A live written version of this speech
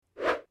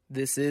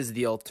This is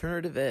The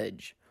Alternative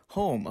Edge,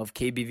 home of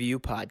KBVU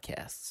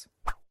podcasts.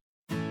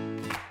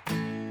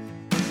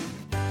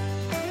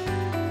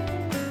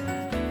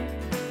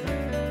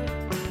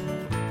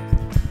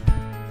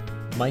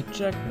 Mic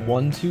check,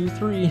 1, 2,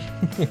 3.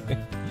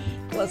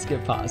 Let's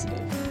get positive.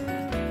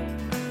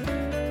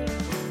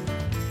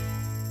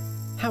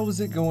 How's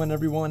it going,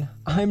 everyone?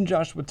 I'm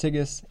Joshua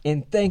Tigas,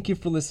 and thank you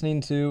for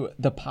listening to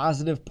The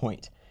Positive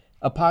Point,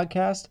 a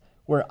podcast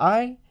where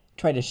I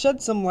try to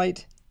shed some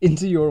light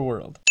into your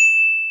world.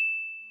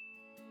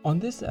 On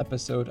this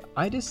episode,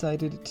 I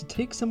decided to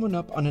take someone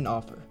up on an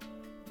offer.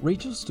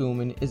 Rachel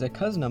Stuhlman is a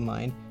cousin of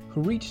mine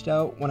who reached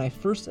out when I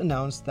first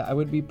announced that I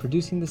would be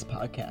producing this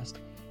podcast,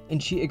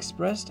 and she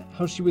expressed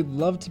how she would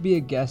love to be a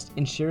guest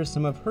and share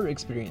some of her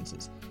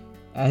experiences.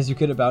 As you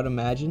could about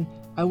imagine,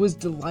 I was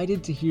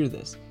delighted to hear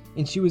this,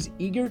 and she was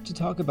eager to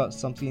talk about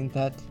something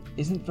that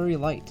isn't very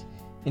light.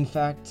 In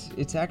fact,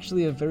 it's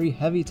actually a very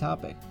heavy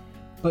topic.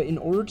 But in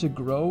order to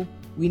grow,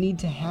 we need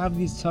to have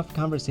these tough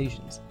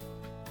conversations.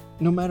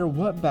 No matter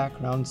what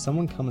background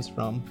someone comes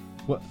from,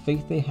 what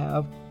faith they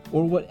have,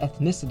 or what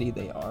ethnicity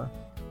they are,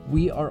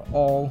 we are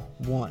all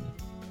one.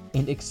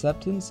 And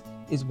acceptance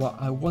is what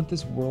I want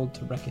this world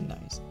to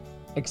recognize.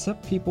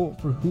 Accept people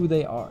for who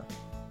they are,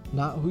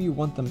 not who you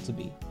want them to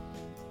be.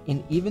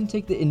 And even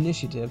take the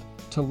initiative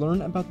to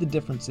learn about the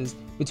differences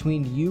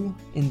between you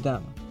and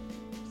them.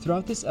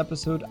 Throughout this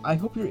episode, I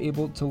hope you're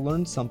able to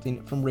learn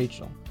something from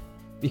Rachel,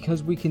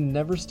 because we can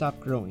never stop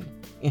growing,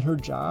 and her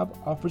job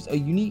offers a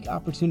unique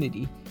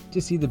opportunity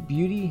to see the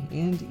beauty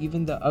and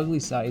even the ugly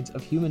sides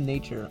of human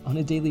nature on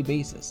a daily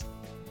basis.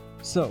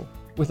 So,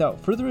 without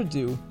further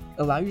ado,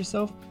 allow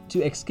yourself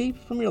to escape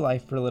from your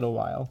life for a little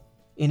while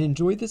and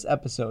enjoy this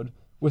episode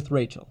with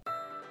Rachel.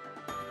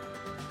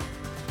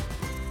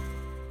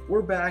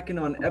 We're back and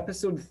on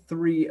episode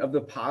 3 of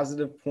The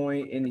Positive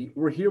Point, and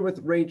we're here with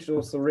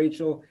Rachel. So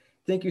Rachel,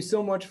 thank you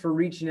so much for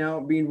reaching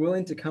out, being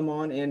willing to come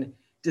on and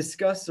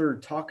discuss or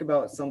talk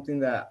about something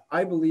that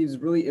I believe is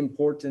really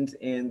important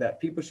and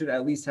that people should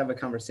at least have a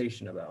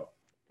conversation about.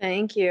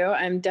 Thank you.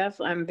 I'm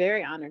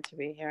very honored to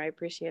be here. I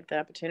appreciate the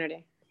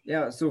opportunity.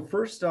 Yeah. So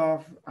first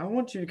off, I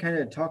want you to kind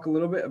of talk a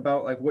little bit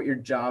about like what your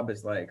job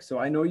is like. So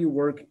I know you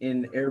work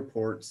in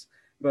airports,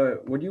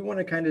 but would you want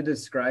to kind of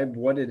describe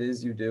what it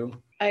is you do?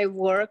 I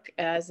work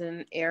as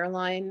an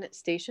airline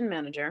station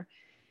manager.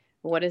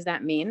 What does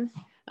that mean?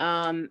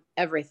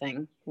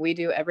 Everything. We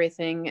do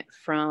everything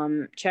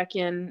from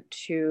check-in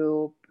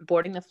to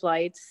boarding the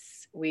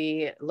flights.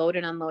 We load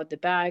and unload the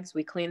bags.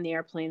 We clean the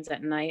airplanes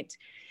at night.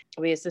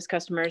 We assist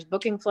customers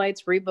booking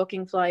flights,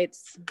 rebooking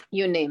flights,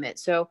 you name it.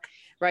 So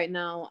right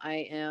now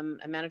I am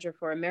a manager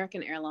for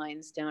American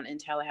Airlines down in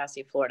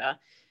Tallahassee, Florida.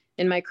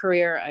 In my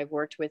career, I've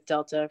worked with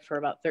Delta for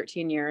about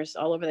 13 years,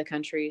 all over the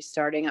country,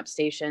 starting up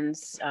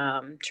stations,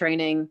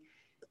 training,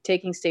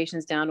 taking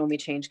stations down when we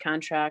change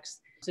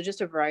contracts. So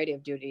just a variety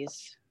of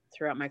duties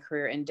throughout my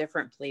career in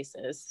different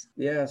places.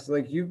 Yeah, so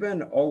like you've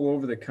been all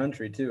over the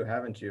country too,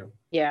 haven't you?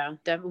 Yeah,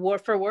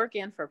 for work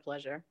and for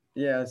pleasure.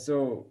 Yeah,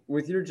 so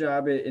with your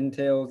job, it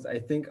entails, I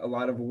think, a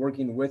lot of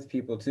working with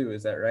people too.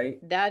 Is that right?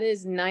 That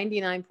is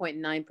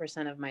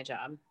 99.9% of my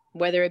job,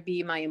 whether it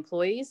be my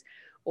employees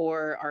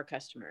or our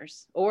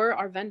customers or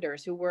our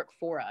vendors who work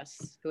for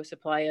us, who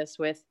supply us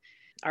with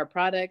our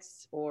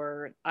products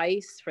or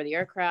ice for the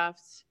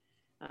aircraft,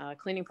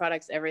 cleaning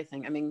products,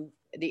 everything. I mean,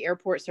 the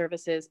airport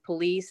services,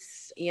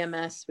 police,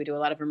 EMS, we do a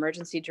lot of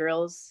emergency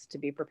drills to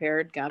be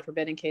prepared, God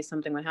forbid, in case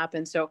something would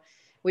happen. So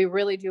we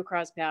really do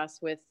cross paths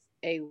with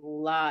a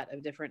lot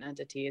of different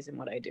entities in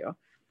what I do.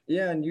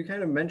 Yeah, and you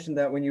kind of mentioned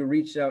that when you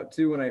reached out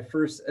too, when I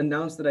first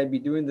announced that I'd be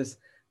doing this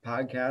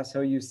podcast, how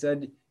you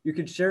said you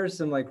could share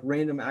some like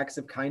random acts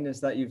of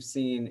kindness that you've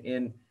seen.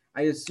 And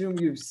I assume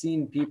you've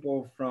seen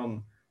people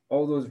from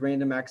all those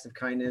random acts of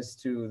kindness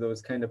to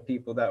those kind of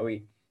people that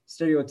we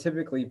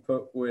stereotypically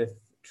put with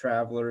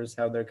travelers,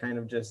 how they're kind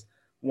of just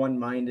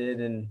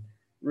one-minded and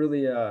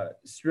really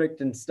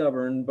strict and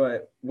stubborn.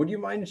 But would you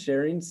mind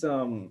sharing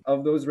some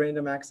of those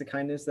random acts of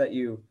kindness that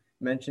you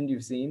mentioned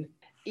you've seen?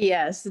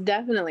 Yes,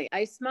 definitely.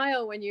 I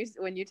smile when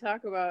you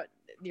talk about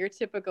your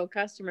typical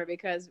customer,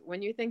 because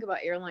when you think about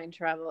airline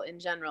travel in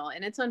general,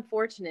 and it's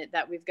unfortunate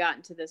that we've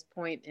gotten to this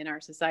point in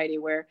our society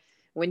where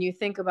when you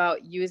think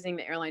about using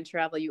the airline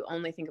travel, you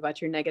only think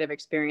about your negative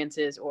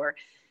experiences or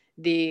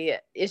the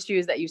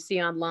issues that you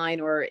see online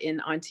or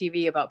on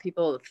TV about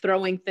people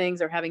throwing things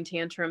or having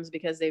tantrums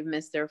because they've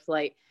missed their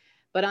flight.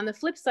 But on the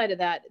flip side of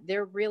that,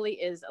 there really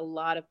is a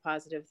lot of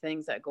positive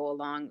things that go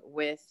along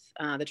with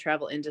the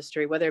travel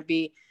industry, whether it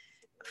be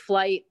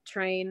flight,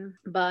 train,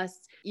 bus.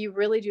 You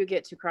really do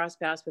get to cross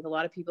paths with a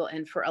lot of people,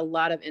 and for a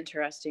lot of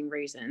interesting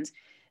reasons.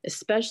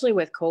 Especially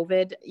with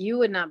COVID, you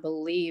would not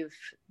believe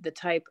the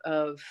type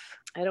of,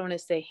 I don't want to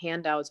say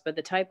handouts, but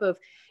the type of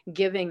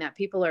giving that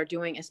people are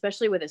doing,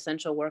 especially with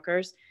essential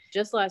workers.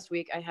 Just last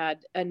week, I had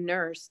a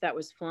nurse that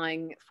was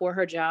flying for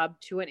her job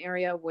to an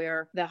area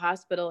where the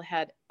hospital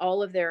had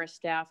all of their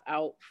staff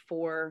out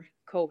for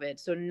COVID.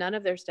 So none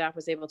of their staff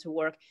was able to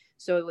work.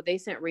 So they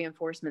sent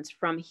reinforcements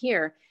from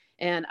here.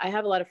 And I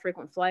have a lot of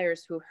frequent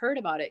flyers who heard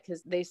about it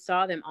because they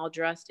saw them all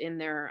dressed in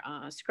their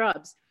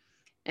scrubs.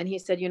 And he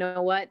said, you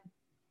know what?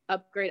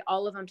 Upgrade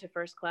all of them to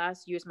first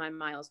class, use my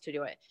miles to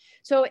do it.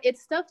 So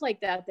it's stuff like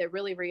that that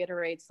really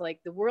reiterates like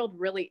the world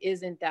really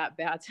isn't that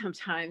bad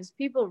sometimes.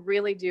 People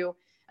really do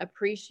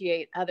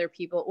appreciate other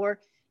people, or,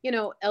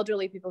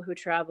 elderly people who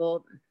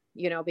travel,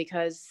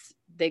 because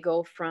they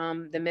go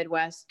from the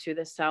Midwest to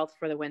the South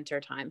for the winter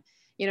time.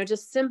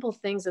 Just simple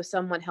things of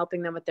someone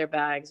helping them with their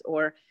bags,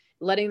 or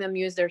letting them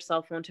use their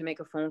cell phone to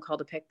make a phone call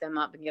to pick them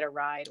up and get a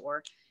ride,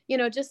 or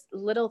just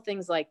little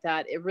things like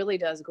that. It really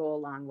does go a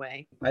long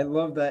way. I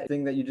love that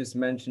thing that you just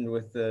mentioned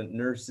with the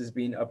nurses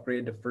being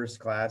upgraded to first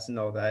class and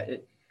all that.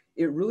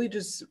 It really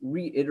just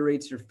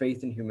reiterates your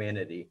faith in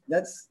humanity.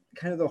 That's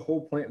kind of the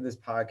whole point of this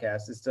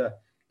podcast, is to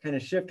kind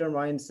of shift our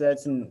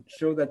mindsets and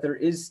show that there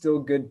is still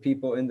good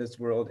people in this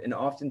world. And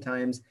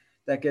oftentimes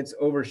that gets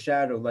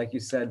overshadowed, like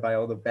you said, by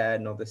all the bad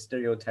and all the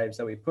stereotypes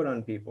that we put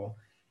on people.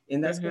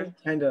 And that's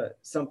kind of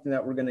something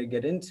that we're going to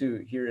get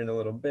into here in a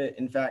little bit.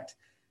 In fact,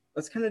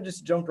 let's kind of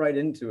just jump right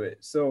into it.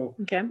 So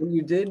when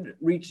you did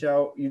reach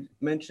out, you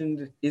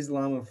mentioned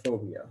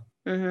Islamophobia,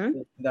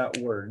 that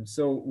word.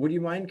 So would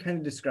you mind kind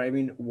of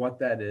describing what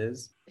that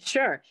is?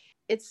 Sure.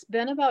 It's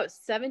been about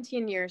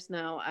 17 years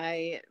now.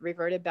 I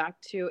reverted back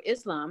to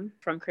Islam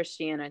from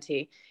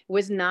Christianity. It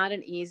was not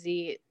an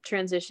easy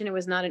transition. It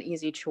was not an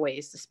easy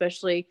choice,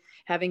 especially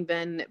having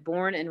been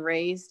born and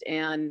raised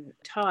and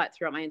taught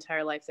throughout my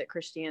entire life that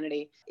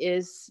Christianity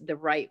is the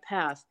right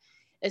path,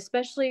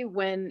 especially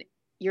when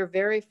your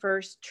very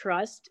first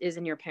trust is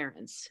in your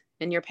parents.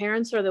 And your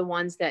parents are the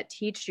ones that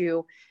teach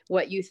you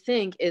what you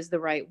think is the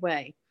right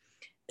way.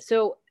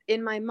 So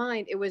in my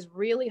mind, it was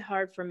really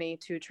hard for me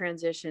to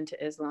transition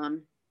to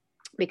Islam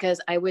because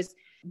I was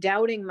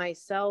doubting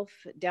myself,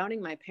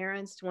 doubting my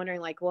parents, wondering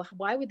like, well,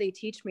 why would they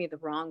teach me the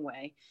wrong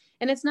way?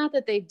 And it's not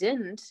that they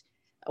didn't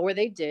or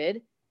they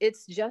did.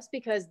 It's just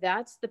because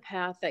that's the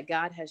path that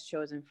God has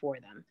chosen for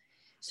them.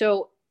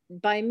 So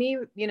by me,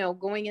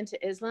 going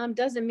into Islam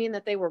doesn't mean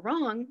that they were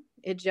wrong.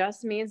 It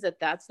just means that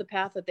that's the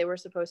path that they were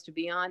supposed to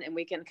be on. And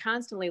we can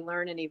constantly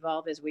learn and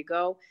evolve as we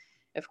go.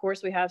 Of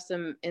course, we have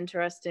some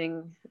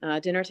interesting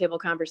dinner table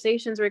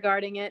conversations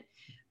regarding it.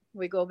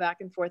 We go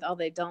back and forth all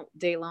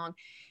day long.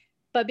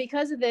 But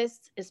because of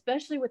this,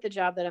 especially with the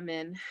job that I'm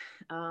in,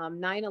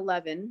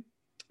 9/11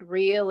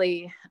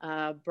 really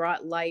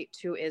brought light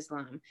to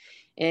Islam.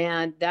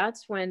 And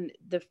that's when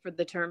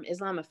the term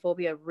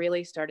Islamophobia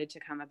really started to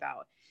come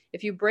about.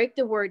 If you break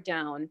the word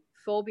down,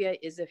 phobia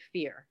is a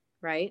fear,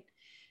 right?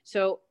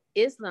 So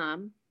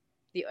Islam,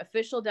 the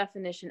official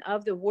definition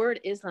of the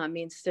word Islam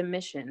means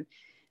submission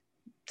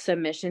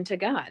to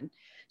God.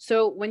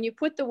 So when you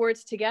put the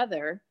words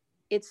together,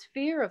 it's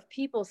fear of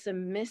people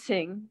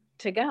submitting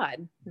to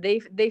God. They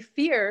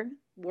fear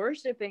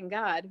worshiping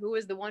God, who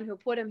is the one who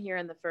put him here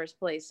in the first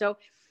place. So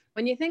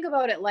when you think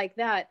about it like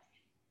that,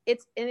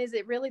 is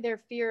it really their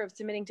fear of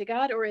submitting to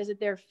God, or is it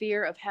their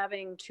fear of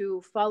having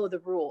to follow the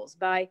rules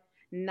by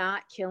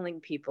not killing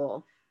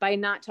people, by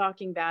not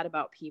talking bad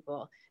about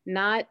people,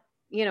 not,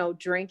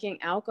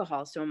 drinking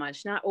alcohol so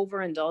much, not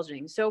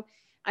overindulging? So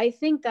I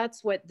think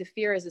that's what the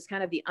fear is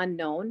kind of the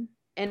unknown.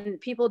 And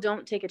people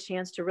don't take a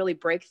chance to really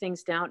break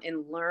things down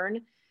and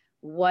learn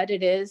what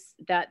it is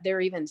that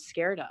they're even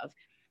scared of.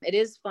 It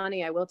is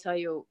funny. I will tell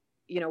you,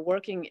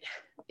 working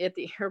at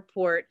the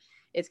airport,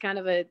 it's kind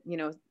of a,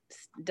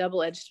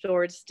 double-edged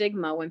sword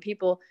stigma when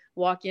people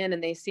walk in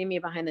and they see me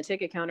behind the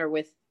ticket counter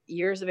with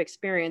years of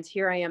experience.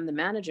 Here I am, the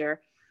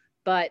manager,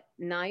 but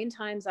 9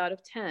 times out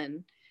of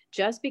 10,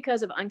 just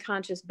because of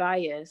unconscious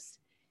bias,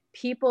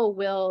 people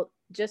will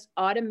just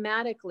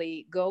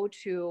automatically go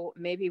to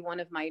maybe one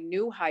of my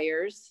new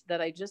hires that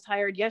I just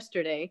hired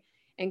yesterday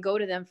and go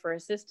to them for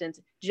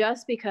assistance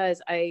just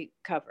because I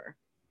cover,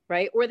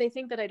 right? Or they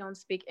think that I don't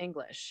speak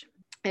English.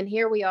 And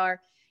here we are,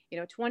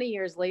 20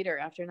 years later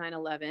after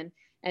 9/11,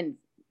 and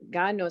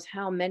God knows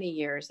how many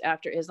years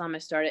after Islam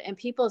has started, and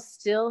people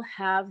still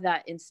have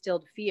that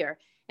instilled fear.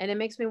 And it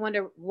makes me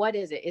wonder, what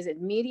is it? Is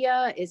it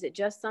media? Is it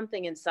just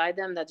something inside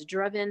them that's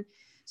driven?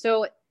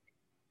 So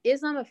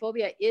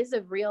Islamophobia is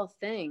a real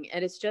thing.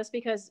 And it's just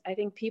because I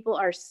think people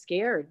are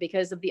scared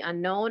because of the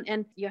unknown.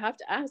 And you have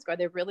to ask, are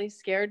they really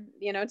scared,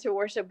 to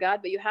worship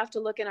God? But you have to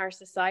look in our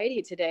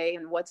society today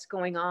and what's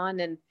going on,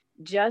 and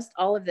just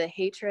all of the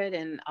hatred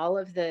and all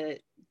of the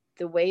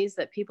ways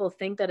that people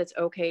think that it's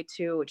okay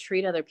to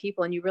treat other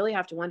people. And you really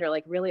have to wonder,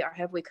 like, really,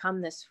 have we come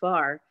this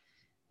far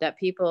that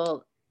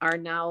people are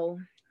now,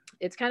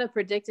 it's kind of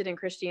predicted in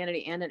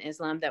Christianity and in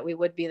Islam that we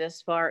would be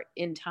this far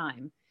in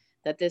time,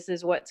 that this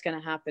is what's going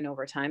to happen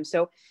over time.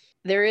 So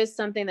there is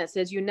something that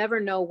says you never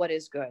know what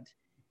is good.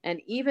 And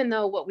even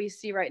though what we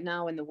see right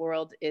now in the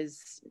world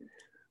is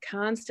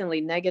constantly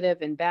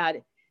negative and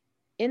bad,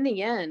 in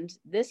the end,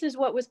 this is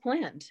what was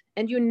planned.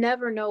 And you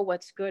never know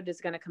what's good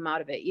is going to come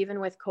out of it. Even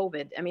with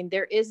COVID, I mean,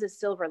 there is a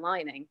silver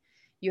lining.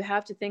 You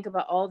have to think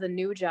about all the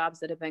new jobs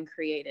that have been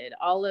created.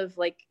 All of,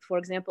 like, for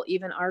example,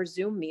 even our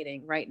Zoom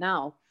meeting right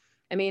now.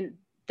 I mean,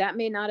 that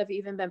may not have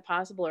even been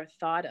possible or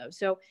thought of.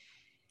 So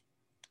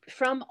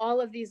from all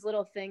of these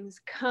little things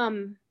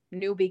come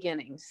new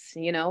beginnings.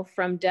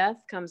 From death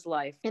comes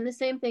life. And the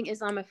same thing,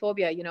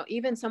 Islamophobia,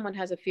 even someone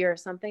has a fear of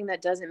something,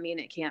 that doesn't mean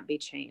it can't be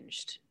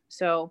changed.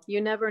 So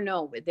you never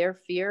know, their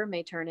fear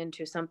may turn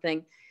into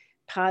something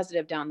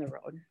positive down the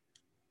road.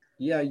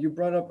 Yeah, you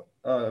brought up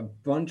a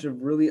bunch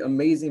of really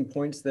amazing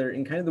points there.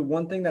 And kind of the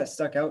one thing that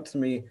stuck out to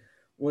me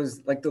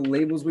was like the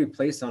labels we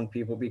place on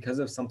people because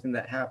of something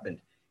that happened.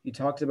 You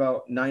talked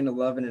about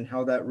 9/11 and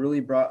how that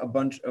really brought a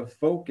bunch of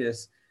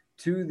focus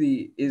to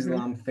the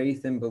Islam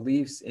faith and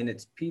beliefs in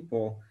its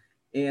people.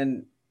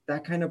 And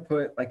that kind of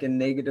put like a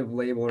negative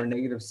label or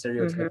negative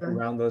stereotype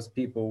around those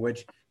people,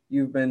 which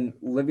you've been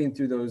living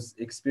through those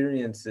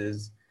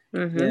experiences.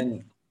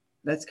 And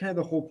that's kind of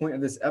the whole point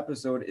of this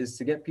episode, is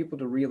to get people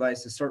to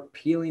realize, to start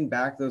peeling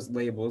back those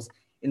labels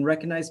and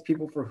recognize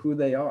people for who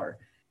they are.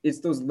 It's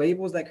those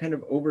labels that kind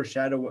of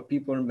overshadow what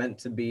people are meant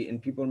to be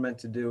and people are meant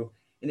to do.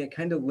 And it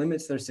kind of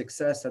limits their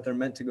success that they're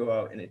meant to go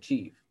out and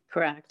achieve.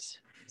 Correct.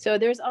 So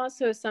there's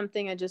also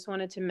something I just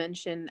wanted to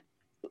mention.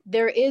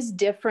 There is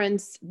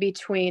difference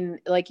between,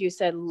 like you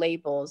said,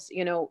 labels.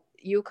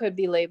 You could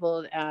be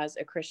labeled as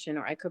a Christian,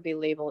 or I could be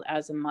labeled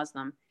as a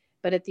Muslim.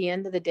 But at the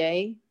end of the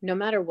day, no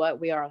matter what,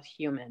 we are all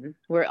human.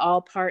 We're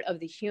all part of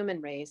the human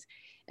race.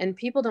 And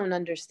people don't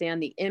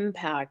understand the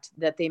impact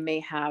that they may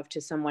have to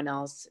someone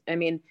else. I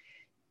mean,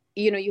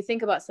 you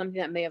think about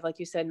something that may have, like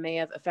you said, may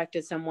have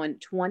affected someone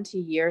 20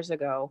 years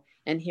ago.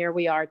 And here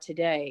we are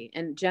today.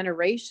 And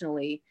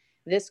generationally,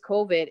 this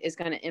COVID is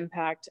going to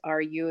impact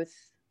our youth,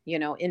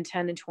 in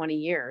 10 and 20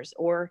 years,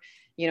 or,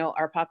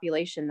 our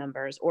population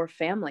numbers, or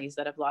families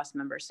that have lost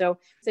members. So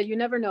you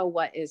never know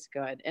what is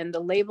good. And the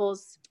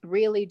labels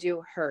really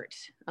do hurt.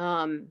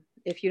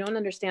 If you don't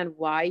understand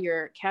why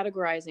you're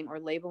categorizing or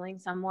labeling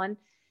someone,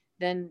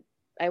 then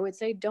I would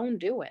say don't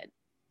do it,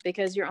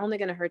 because you're only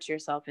going to hurt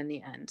yourself in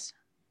the end.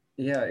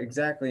 Yeah,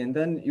 exactly. And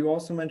then you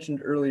also mentioned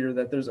earlier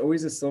that there's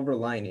always a silver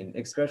lining,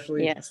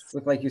 especially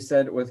with, like you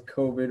said, with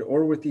COVID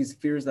or with these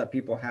fears that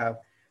people have.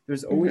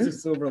 There's always a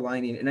silver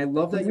lining. And I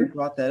love that you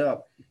brought that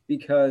up,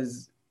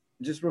 because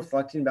just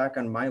reflecting back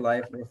on my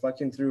life,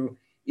 reflecting through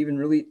even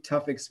really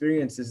tough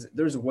experiences,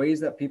 there's ways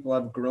that people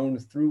have grown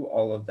through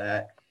all of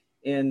that.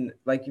 And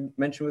like you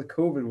mentioned with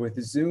COVID,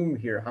 with Zoom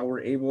here, how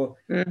we're able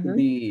to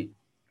be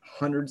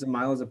hundreds of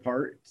miles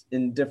apart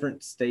in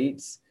different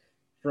states,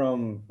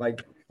 from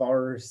like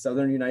far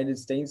southern United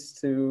States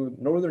to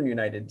northern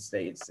United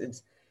States.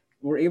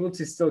 We're able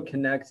to still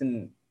connect,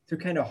 and through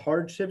kind of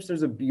hardships,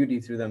 there's a beauty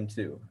through them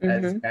too.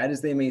 As bad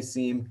as they may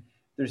seem,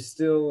 there's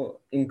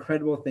still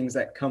incredible things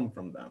that come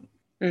from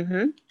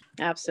them.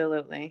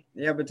 Absolutely.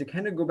 Yeah, but to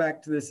kind of go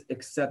back to this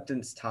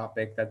acceptance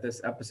topic that this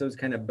episode's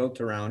kind of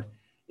built around,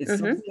 it's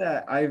something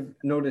that I've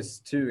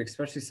noticed too,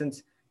 especially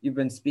since you've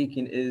been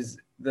speaking, is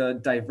the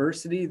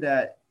diversity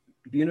that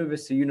Buena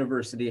Vista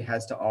University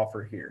has to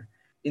offer here.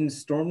 In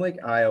Storm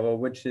Lake, Iowa,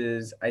 which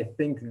is, I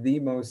think, the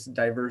most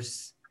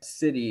diverse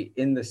city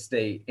in the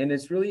state. And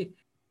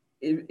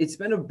it's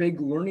been a big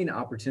learning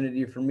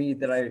opportunity for me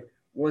that I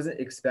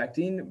wasn't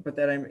expecting, but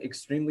that I'm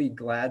extremely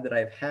glad that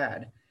I've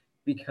had,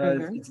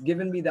 because it's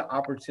given me the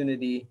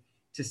opportunity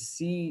to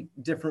see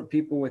different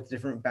people with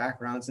different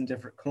backgrounds and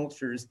different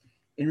cultures,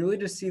 and really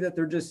just see that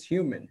they're just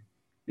human.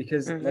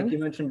 Because like you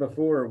mentioned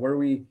before, where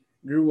we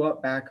grew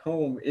up back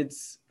home,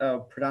 it's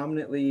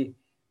predominantly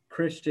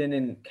Christian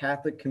and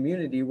Catholic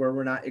community where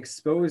we're not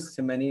exposed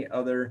to many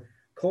other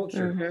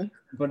cultures.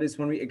 But it's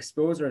when we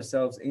expose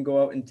ourselves and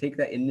go out and take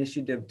that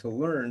initiative to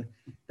learn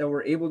that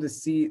we're able to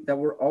see that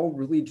we're all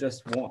really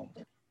just one.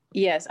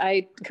 Yes,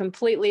 I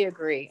completely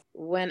agree.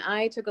 When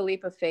I took a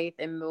leap of faith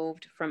and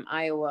moved from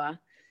Iowa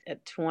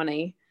at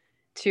 20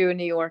 to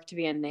New York to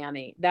be a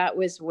nanny, that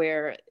was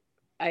where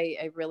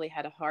I really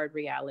had a hard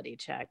reality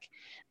check.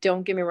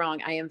 Don't get me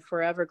wrong, I am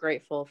forever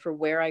grateful for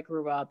where I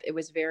grew up. It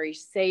was very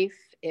safe.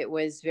 It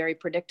was very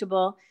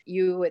predictable.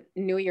 You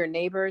knew your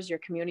neighbors, your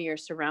community, your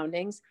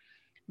surroundings.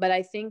 But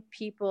I think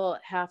people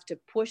have to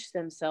push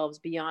themselves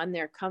beyond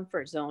their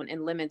comfort zone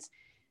and limits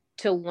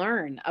to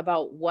learn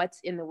about what's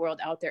in the world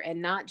out there, and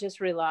not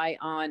just rely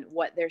on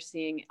what they're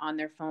seeing on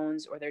their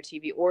phones or their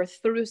TV or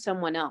through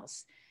someone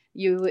else.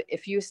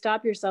 If you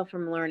stop yourself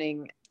from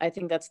learning, I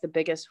think that's the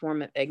biggest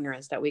form of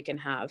ignorance that we can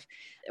have.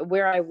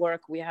 Where I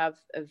work, we have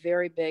a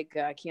very big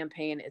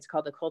campaign. It's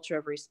called the Culture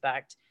of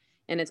Respect,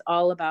 and it's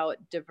all about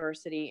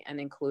diversity and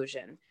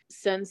inclusion.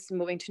 Since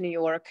moving to New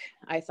York,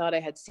 I thought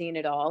I had seen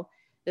it all.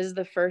 This is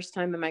the first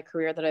time in my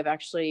career that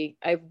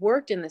I've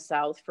worked in the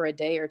South for a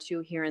day or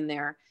two here and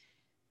there,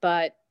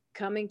 but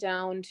coming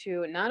down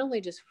to not only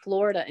just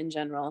Florida in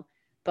general,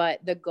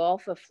 but the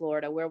Gulf of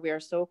Florida, where we are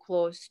so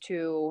close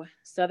to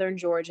southern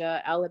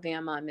Georgia,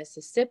 Alabama,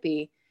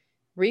 Mississippi,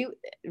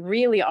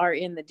 really are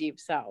in the deep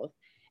South.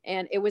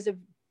 And it was a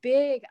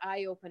big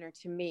eye opener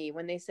to me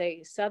when they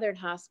say Southern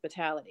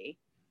hospitality,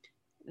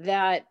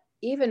 that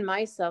even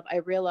myself, I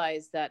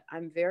realized that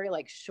I'm very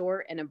like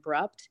short and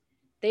abrupt.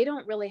 They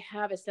don't really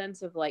have a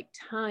sense of like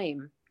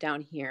time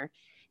down here.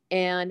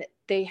 And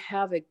they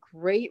have a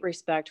great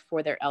respect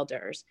for their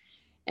elders.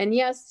 And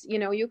yes,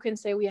 you can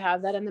say we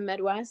have that in the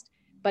Midwest,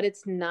 but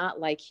it's not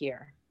like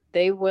here.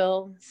 They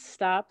will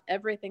stop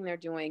everything they're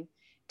doing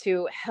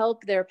to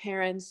help their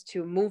parents,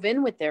 to move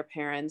in with their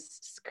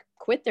parents,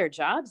 quit their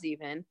jobs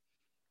even,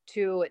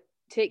 to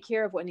take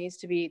care of what needs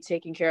to be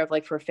taken care of,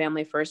 like for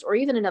family first, or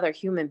even another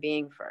human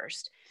being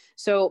first.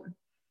 So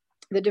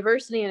the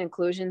diversity and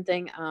inclusion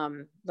thing,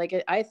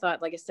 like I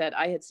thought, like I said,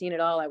 I had seen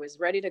it all. I was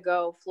ready to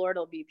go. Florida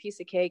will be a piece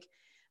of cake.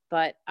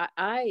 But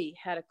I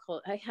had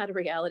a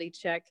reality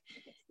check,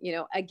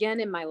 again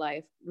in my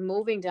life,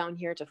 moving down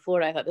here to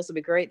Florida. I thought this will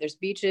be great. There's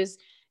beaches,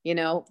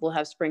 we'll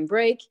have spring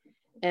break.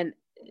 And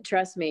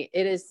trust me,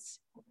 it is,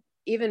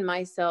 even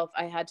myself,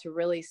 I had to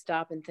really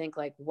stop and think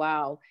like,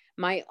 wow,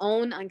 my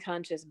own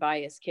unconscious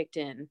bias kicked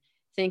in,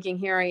 thinking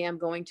here I am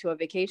going to a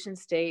vacation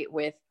state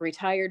with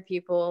retired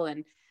people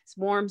and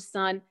warm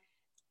sun.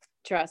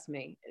 Trust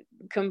me,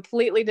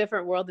 completely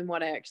different world than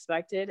what I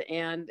expected.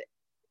 And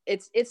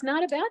it's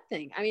not a bad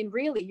thing. I mean,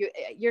 really,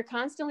 you're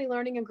constantly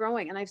learning and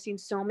growing. And I've seen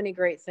so many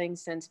great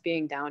things since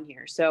being down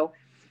here. So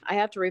I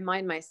have to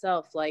remind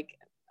myself, like,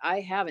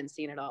 I haven't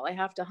seen it all. I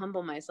have to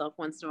humble myself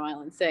once in a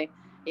while and say,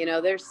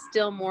 there's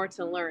still more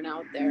to learn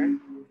out there.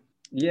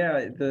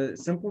 Yeah, the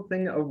simple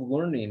thing of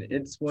learning,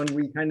 it's when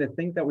we kind of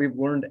think that we've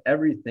learned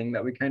everything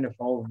that we kind of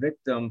fall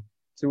victim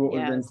to what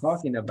we've been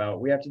talking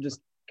about. We have to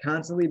just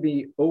constantly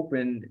be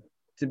open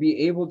to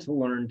be able to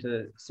learn,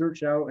 to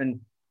search out and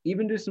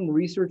even do some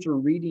research or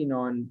reading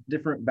on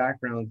different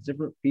backgrounds,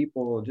 different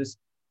people, just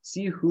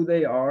see who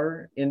they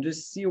are and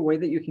just see a way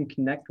that you can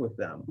connect with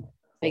them.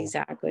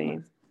 Exactly.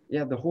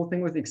 Yeah, the whole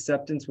thing with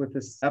acceptance with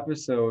this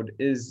episode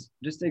is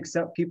just to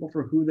accept people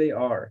for who they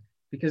are,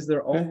 because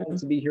they're all meant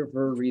to be here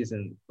for a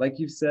reason. Like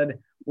you said,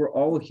 we're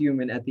all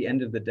human at the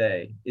end of the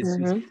day. It's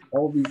just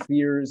all these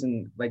fears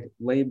and like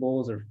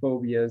labels or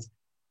phobias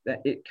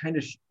that it kind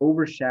of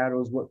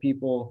overshadows what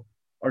people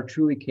are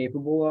truly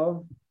capable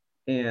of.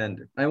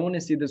 And I want to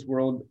see this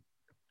world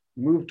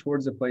move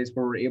towards a place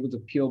where we're able to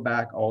peel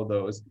back all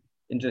those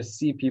and just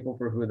see people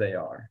for who they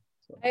are.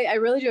 So. I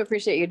really do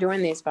appreciate you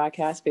doing these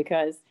podcasts,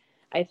 because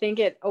I think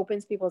it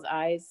opens people's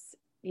eyes,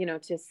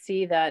 to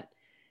see that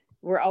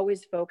we're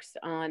always focused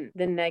on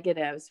the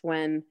negatives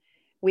when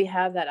we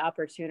have that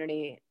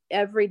opportunity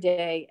every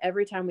day,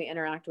 every time we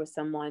interact with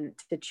someone,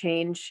 to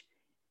change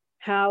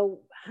how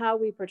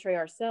we portray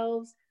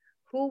ourselves,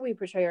 who we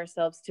portray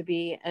ourselves to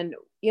be, and,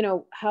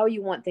 how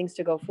you want things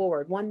to go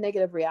forward. One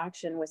negative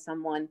reaction with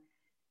someone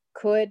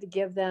could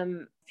give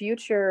them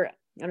future,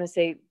 I'm going to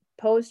say,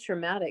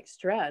 post-traumatic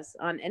stress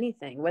on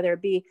anything, whether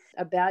it be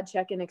a bad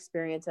check-in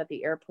experience at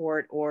the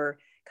airport or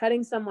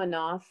cutting someone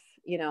off,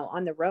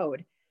 on the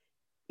road.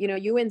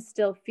 You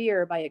instill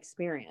fear by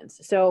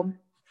experience. So,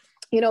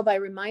 by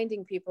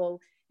reminding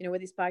people, with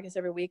these podcasts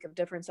every week of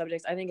different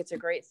subjects, I think it's a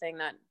great thing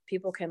that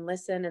people can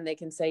listen and they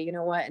can say, you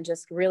know what, and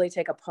just really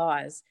take a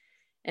pause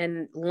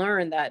and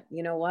learn that,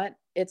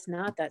 it's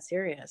not that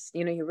serious.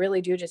 You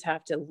really do just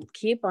have to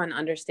keep on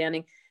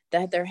understanding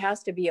that there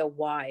has to be a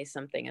why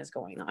something is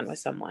going on with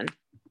someone.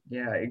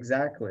 Yeah,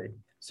 exactly.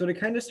 So to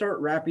kind of start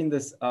wrapping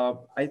this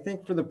up, I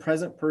think for the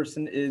present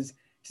person is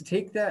to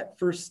take that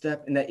first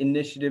step in that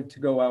initiative to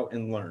go out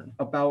and learn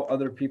about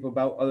other people,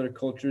 about other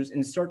cultures,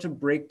 and start to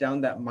break down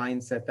that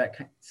mindset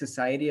that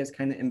society has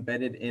kind of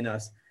embedded in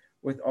us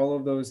with all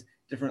of those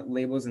different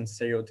labels and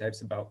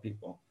stereotypes about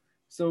people.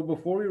 So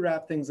before we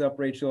wrap things up,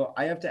 Rachel,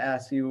 I have to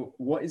ask you,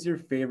 what is your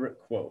favorite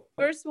quote?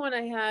 First one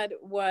I had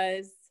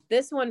was,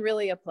 this one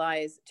really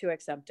applies to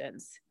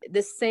acceptance.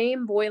 The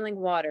same boiling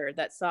water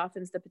that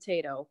softens the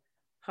potato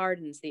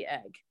hardens the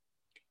egg.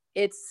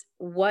 It's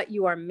what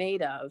you are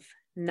made of,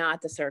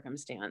 not the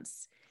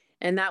circumstance.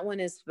 And that one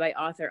is by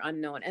author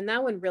unknown. And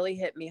that one really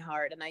hit me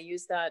hard. And I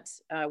use that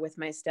with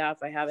my staff.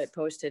 I have it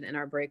posted in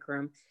our break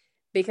room,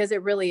 because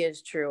it really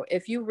is true.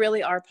 If you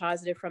really are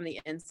positive from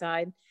the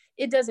inside,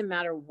 it doesn't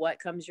matter what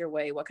comes your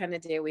way, what kind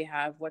of day we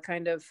have, what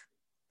kind of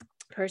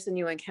person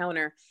you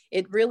encounter.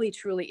 It really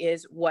truly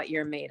is what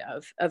you're made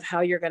of how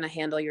you're going to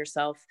handle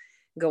yourself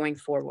going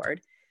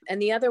forward. And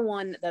the other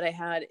one that I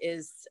had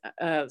is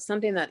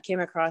something that came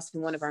across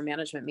in one of our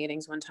management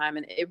meetings one time,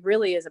 and it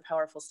really is a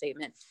powerful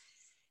statement.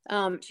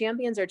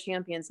 Champions are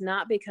champions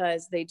not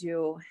because they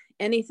do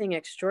anything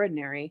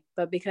extraordinary,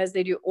 but because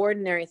they do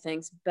ordinary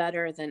things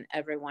better than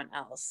everyone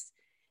else.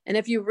 And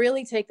if you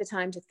really take the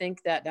time to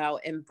think that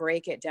out and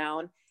break it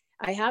down,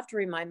 I have to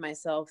remind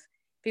myself,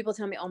 people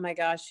tell me, oh my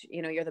gosh,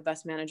 you're the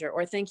best manager,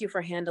 or thank you for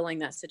handling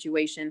that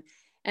situation.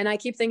 And I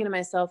keep thinking to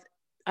myself,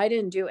 I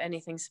didn't do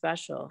anything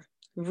special.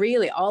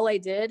 Really, all I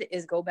did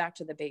is go back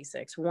to the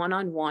basics,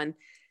 one-on-one,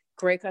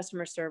 great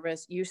customer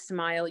service. You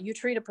smile, you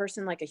treat a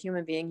person like a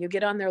human being, you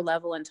get on their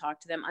level and talk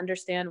to them,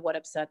 understand what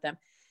upset them.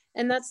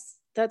 And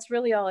that's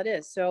really all it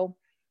is. So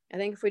I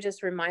think if we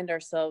just remind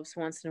ourselves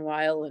once in a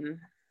while and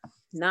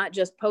not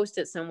just post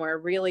it somewhere,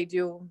 really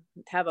do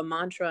have a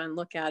mantra and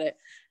look at it,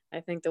 I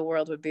think the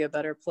world would be a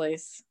better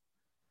place.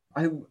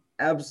 I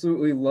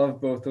absolutely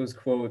love both those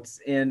quotes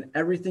and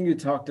everything you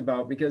talked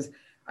about, because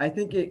I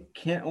think it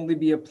can't only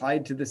be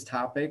applied to this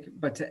topic,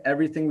 but to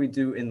everything we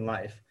do in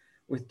life,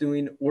 with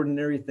doing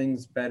ordinary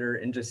things better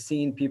and just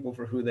seeing people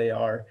for who they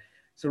are.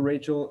 So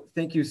Rachel,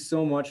 thank you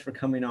so much for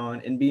coming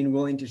on and being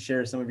willing to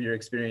share some of your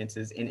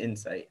experiences and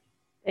insight.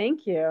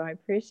 Thank you. I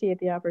appreciate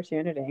the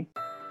opportunity.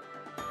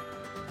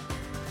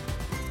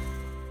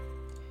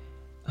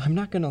 I'm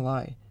not going to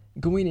lie.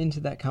 Going into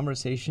that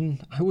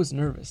conversation, I was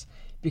nervous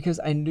because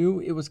I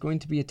knew it was going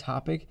to be a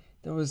topic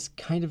that was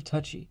kind of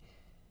touchy.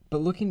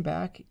 But looking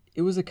back,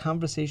 it was a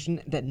conversation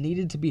that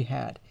needed to be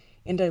had,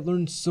 and I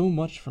learned so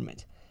much from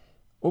it.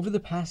 Over the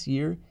past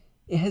year,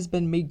 it has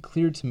been made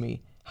clear to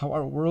me how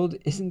our world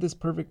isn't this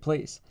perfect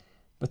place,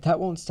 but that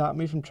won't stop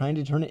me from trying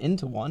to turn it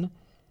into one.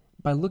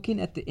 By looking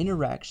at the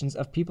interactions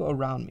of people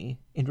around me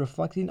and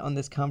reflecting on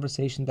this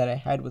conversation that I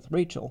had with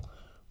Rachel,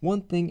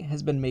 one thing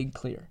has been made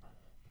clear: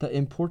 the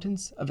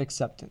importance of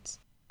acceptance.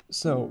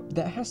 So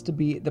that has to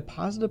be the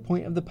positive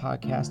point of the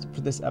podcast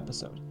for this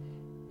episode.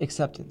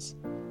 Acceptance.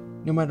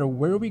 No matter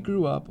where we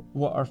grew up,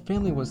 what our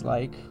family was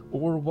like,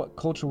 or what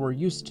culture we're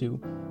used to,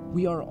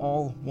 we are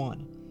all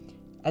one.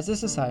 As a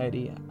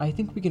society, I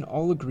think we can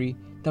all agree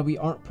that we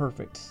aren't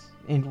perfect,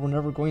 and we're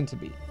never going to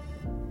be.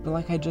 But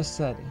like I just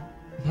said,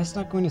 that's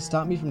not going to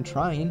stop me from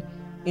trying,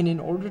 and in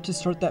order to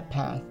start that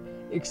path,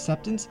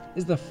 acceptance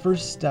is the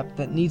first step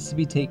that needs to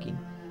be taken.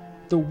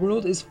 The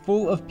world is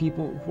full of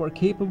people who are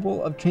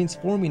capable of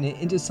transforming it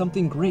into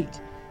something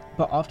great,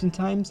 but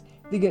oftentimes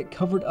they get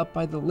covered up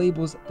by the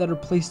labels that are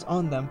placed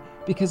on them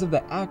because of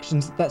the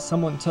actions that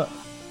someone took,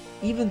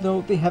 even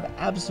though they have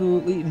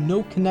absolutely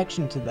no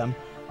connection to them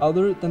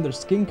other than their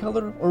skin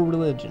color or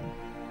religion.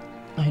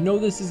 I know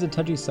this is a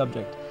touchy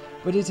subject,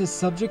 but it's a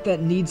subject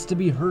that needs to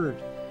be heard.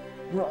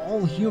 We're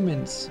all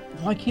humans.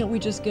 Why can't we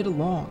just get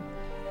along?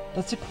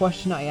 That's a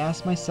question I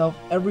ask myself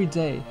every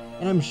day,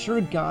 and I'm sure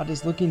God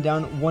is looking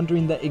down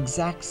wondering the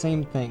exact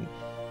same thing.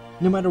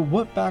 No matter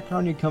what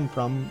background you come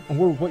from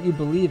or what you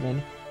believe in,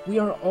 we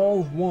are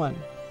all one.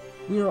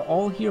 We are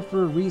all here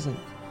for a reason.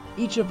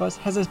 Each of us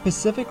has a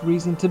specific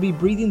reason to be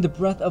breathing the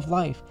breath of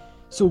life.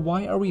 So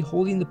why are we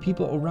holding the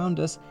people around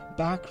us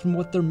back from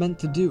what they're meant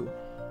to do?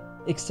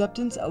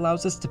 Acceptance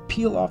allows us to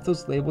peel off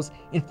those labels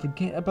and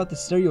forget about the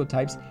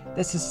stereotypes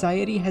that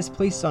society has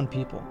placed on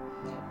people.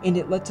 And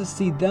it lets us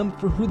see them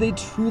for who they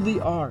truly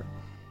are.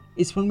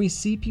 It's when we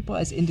see people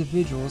as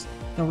individuals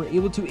that we're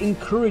able to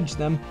encourage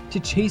them to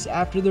chase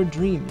after their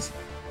dreams.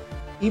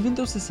 Even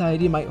though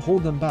society might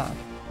hold them back,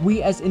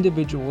 we as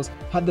individuals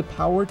have the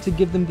power to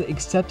give them the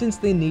acceptance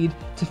they need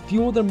to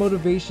fuel their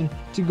motivation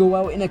to go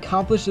out and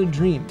accomplish their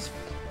dreams.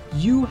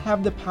 You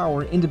have the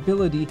power and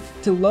ability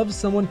to love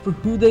someone for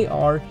who they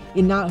are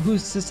and not who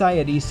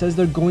society says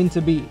they're going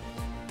to be.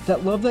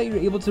 That love that you're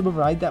able to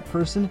provide that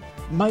person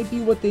might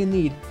be what they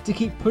need to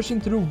keep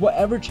pushing through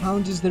whatever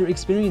challenges they're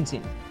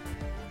experiencing.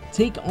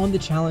 Take on the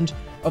challenge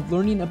of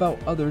learning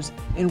about others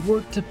and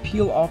work to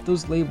peel off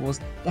those labels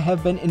that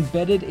have been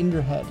embedded in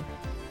your head.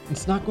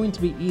 It's not going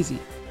to be easy,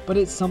 but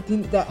it's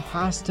something that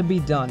has to be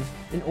done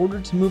in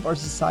order to move our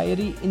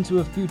society into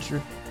a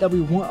future that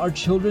we want our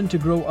children to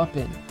grow up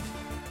in.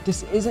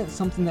 This isn't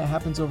something that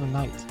happens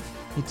overnight.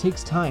 It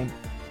takes time,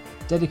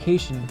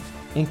 dedication,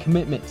 and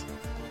commitment.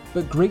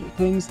 But great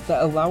things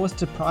that allow us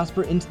to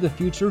prosper into the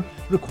future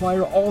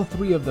require all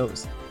three of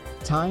those: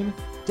 time,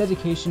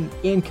 dedication,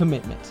 and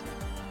commitment.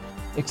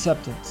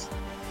 Acceptance.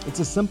 It's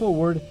a simple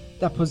word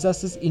that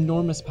possesses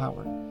enormous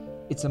power.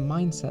 It's a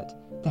mindset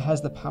that has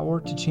the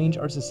power to change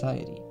our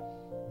society.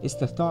 It's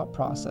the thought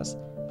process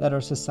that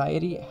our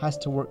society has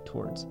to work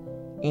towards,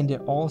 and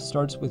it all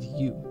starts with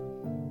you.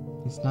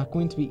 It's not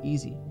going to be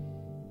easy,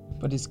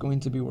 but it's going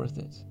to be worth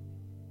it.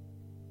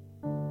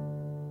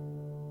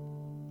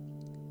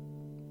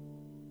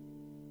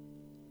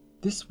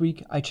 This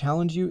week, I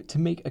challenge you to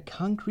make a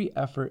concrete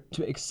effort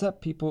to accept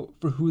people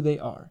for who they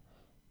are.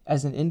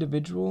 As an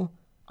individual,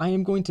 I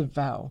am going to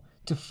vow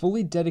to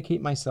fully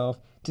dedicate myself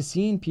to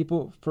seeing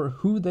people for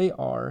who they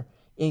are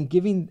and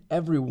giving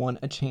everyone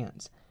a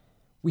chance.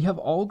 We have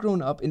all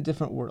grown up in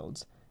different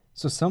worlds,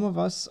 so some of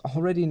us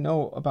already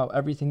know about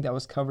everything that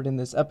was covered in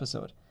this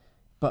episode,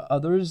 but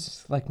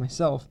others, like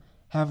myself,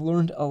 have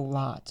learned a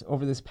lot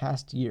over this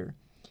past year,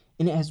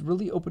 and it has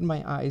really opened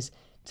my eyes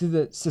to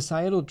the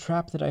societal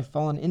trap that I've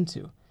fallen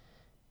into.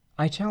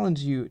 I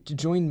challenge you to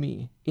join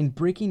me in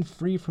breaking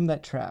free from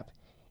that trap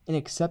and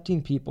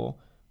accepting people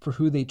for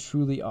who they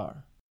truly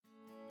are.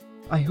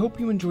 I hope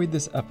you enjoyed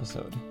this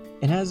episode,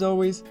 and as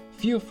always,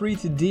 feel free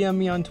to DM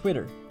me on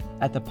Twitter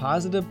at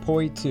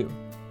thepositivepoi2.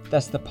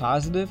 That's the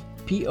positive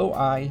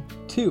POI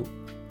 2,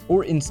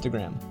 or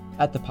Instagram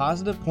at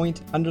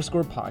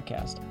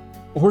thepositivepoint_podcast,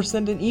 or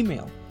send an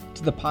email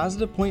to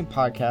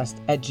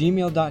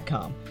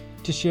thepositivepointpodcast@gmail.com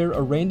to share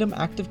a random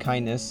act of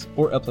kindness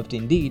or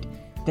uplifting deed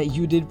that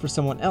you did for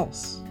someone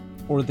else,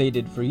 or they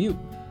did for you.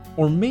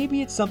 Or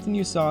maybe it's something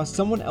you saw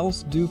someone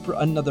else do for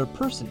another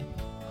person.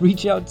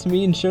 Reach out to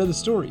me and share the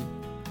story.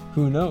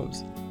 Who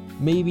knows?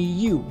 Maybe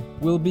you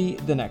will be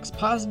the next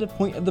positive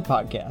point of the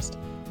podcast.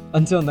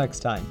 Until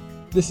next time,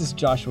 this is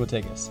Joshua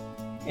Tigas.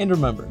 And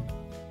remember,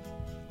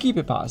 keep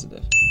it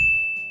positive.